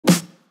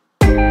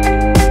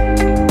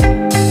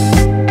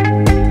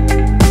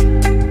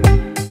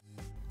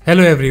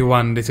Hello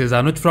everyone, this is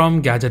Anuj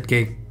from Gadget.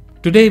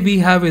 Today we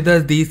have with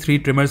us these three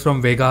trimmers from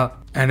Vega,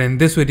 and in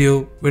this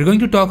video we're going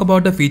to talk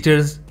about the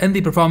features and the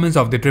performance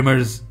of the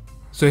trimmers.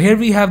 So here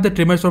we have the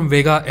trimmers from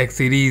Vega X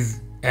Series,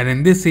 and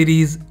in this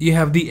series you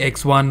have the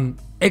X1,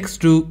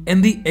 X2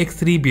 and the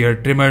X3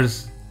 beard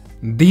trimmers.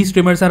 These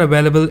trimmers are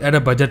available at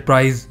a budget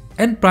price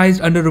and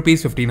priced under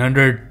Rs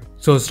 1500.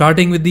 So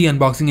starting with the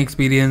unboxing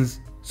experience.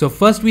 So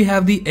first we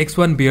have the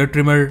X1 beard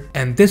trimmer,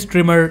 and this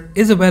trimmer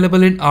is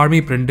available in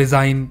army print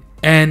design.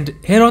 And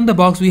here on the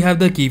box we have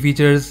the key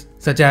features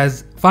such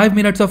as 5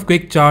 minutes of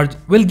quick charge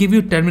will give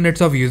you 10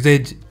 minutes of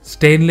usage,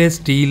 stainless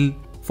steel,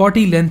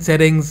 40 length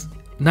settings,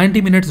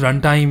 90 minutes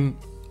runtime,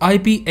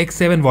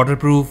 IPX7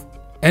 waterproof,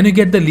 and you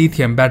get the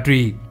lithium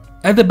battery.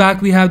 At the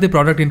back we have the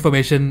product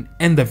information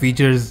and the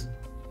features.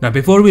 Now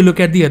before we look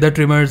at the other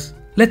trimmers,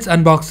 let's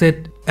unbox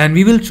it and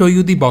we will show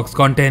you the box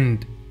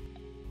content.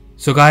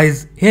 So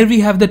guys, here we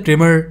have the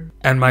trimmer,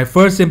 and my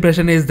first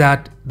impression is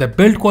that the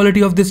build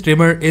quality of this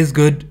trimmer is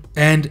good,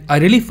 and I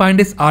really find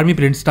this army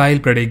print style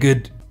pretty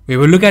good. We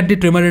will look at the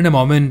trimmer in a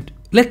moment.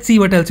 Let's see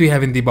what else we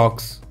have in the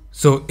box.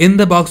 So in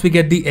the box we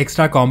get the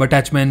extra comb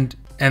attachment,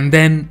 and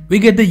then we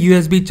get the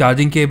USB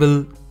charging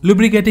cable,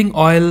 lubricating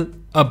oil,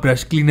 a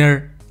brush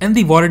cleaner, and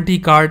the warranty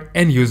card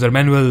and user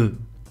manual.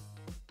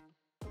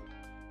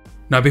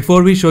 Now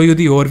before we show you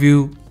the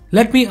overview,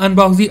 let me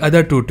unbox the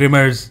other two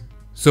trimmers.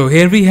 So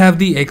here we have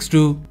the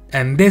X2,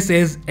 and this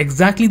is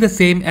exactly the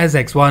same as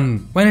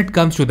X1 when it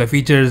comes to the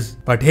features.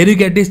 But here you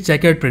get this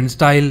checkered print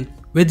style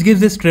which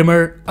gives this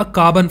trimmer a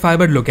carbon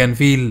fiber look and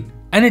feel,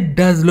 and it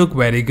does look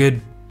very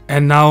good.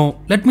 And now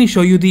let me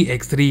show you the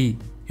X3.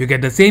 You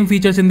get the same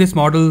features in this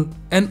model,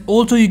 and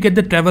also you get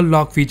the travel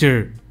lock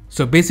feature.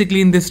 So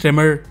basically in this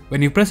trimmer,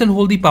 when you press and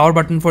hold the power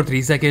button for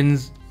 3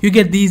 seconds, you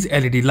get these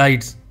LED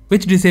lights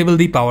which disable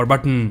the power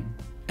button.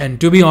 And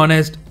to be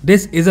honest,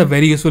 this is a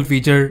very useful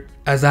feature,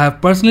 as I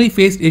have personally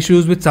faced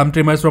issues with some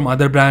trimmers from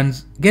other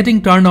brands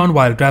getting turned on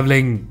while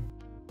traveling.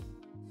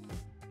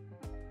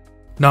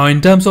 Now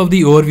in terms of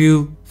the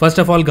overview, first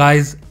of all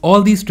guys,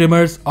 all these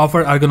trimmers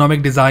offer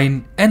ergonomic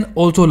design and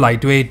also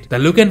lightweight. The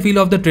look and feel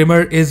of the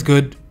trimmer is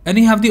good, and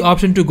you have the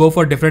option to go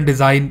for different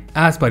design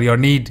as per your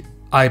need.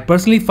 I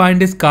personally find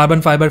this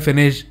carbon fiber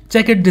finish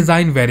checkered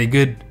design very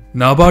good.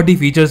 Now about the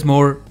features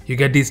more, you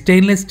get the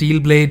stainless steel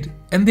blade,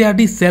 and they are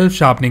the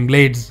self-sharpening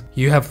blades.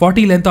 You have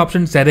 40 length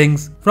option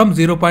settings from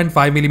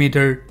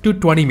 0.5mm to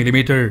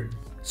 20mm.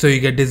 So you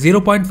get the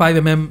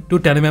 0.5mm to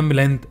 10mm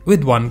length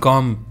with one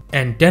comb,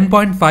 and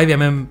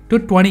 10.5mm to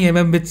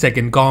 20mm with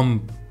second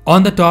comb.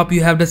 On the top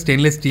you have the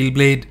stainless steel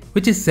blade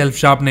which is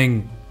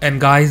self-sharpening. And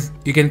guys,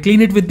 you can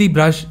clean it with the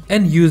brush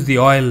and use the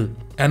oil.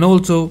 And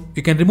also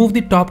you can remove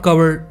the top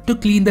cover to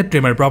clean the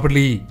trimmer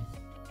properly.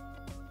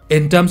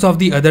 In terms of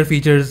the other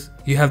features,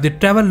 you have the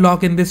travel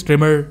lock in this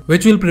trimmer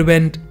which will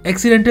prevent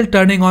accidental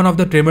turning on of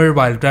the trimmer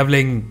while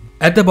traveling.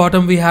 At the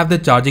bottom we have the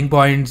charging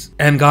points,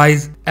 and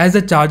guys, as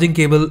the charging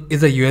cable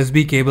is a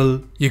USB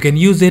cable, you can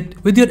use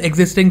it with your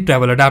existing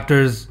travel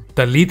adapters.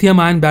 The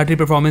lithium-ion battery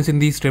performance in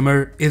this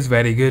trimmer is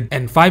very good,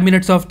 and 5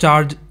 minutes of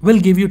charge will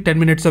give you 10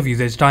 minutes of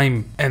usage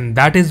time, and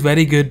that is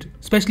very good,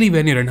 especially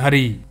when you're in a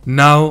hurry.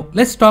 Now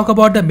let's talk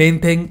about the main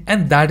thing,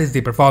 and that is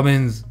the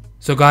performance.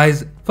 So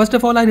guys, first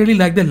of all I really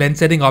like the lens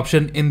setting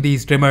option in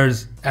these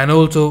trimmers, and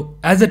also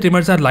as the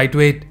trimmers are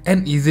lightweight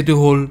and easy to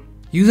hold,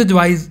 usage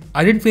wise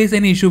I didn't face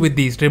any issue with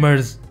these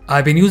trimmers.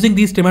 I've been using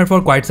these trimmer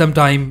for quite some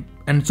time,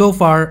 and so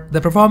far the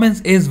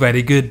performance is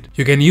very good.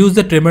 You can use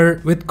the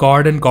trimmer with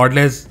cord and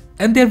cordless,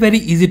 and they're very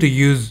easy to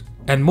use,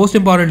 and most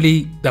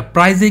importantly the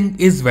pricing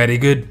is very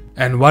good.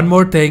 And one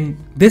more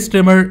thing, this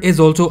trimmer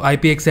is also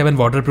IPX7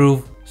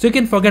 waterproof, so you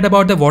can forget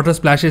about the water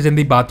splashes in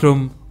the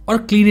bathroom or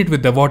clean it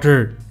with the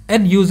water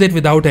and use it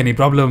without any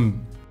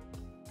problem.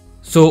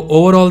 So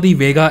overall the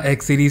Vega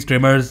X series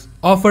trimmers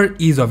offer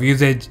ease of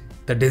usage.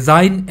 The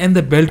design and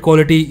the build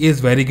quality is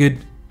very good,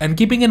 and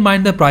keeping in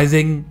mind the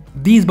pricing,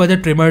 these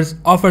budget trimmers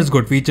offers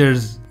good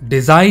features.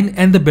 Design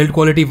and the build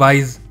quality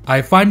wise,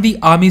 I find the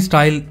army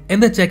style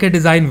and the checker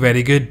design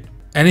very good.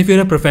 And if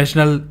you're a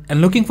professional and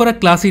looking for a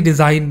classy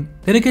design,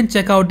 then you can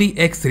check out the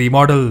X3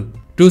 model.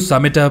 To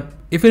sum it up,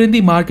 if you're in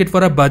the market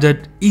for a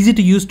budget, easy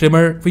to use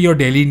trimmer for your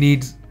daily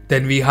needs,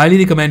 then we highly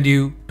recommend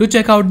you to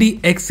check out the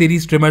X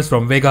series trimmers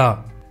from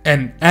Vega.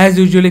 And as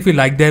usual, if you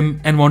like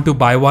them and want to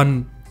buy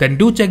one, then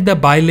do check the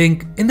buy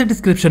link in the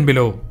description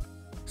below.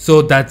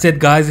 So that's it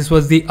guys, this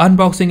was the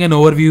unboxing and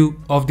overview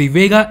of the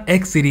Vega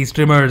X series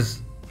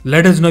trimmers.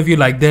 Let us know if you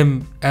like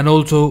them, and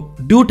also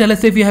do tell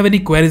us if you have any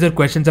queries or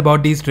questions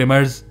about these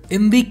trimmers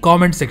in the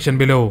comment section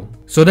below.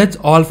 So that's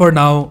all for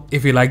now.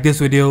 If you like this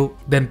video,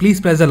 then please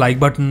press the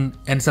like button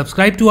and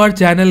subscribe to our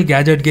channel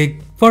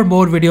Gadget for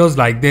more videos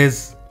like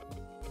this.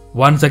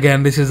 Once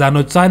again, this is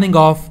Anuj signing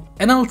off,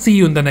 and I'll see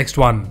you in the next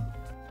one.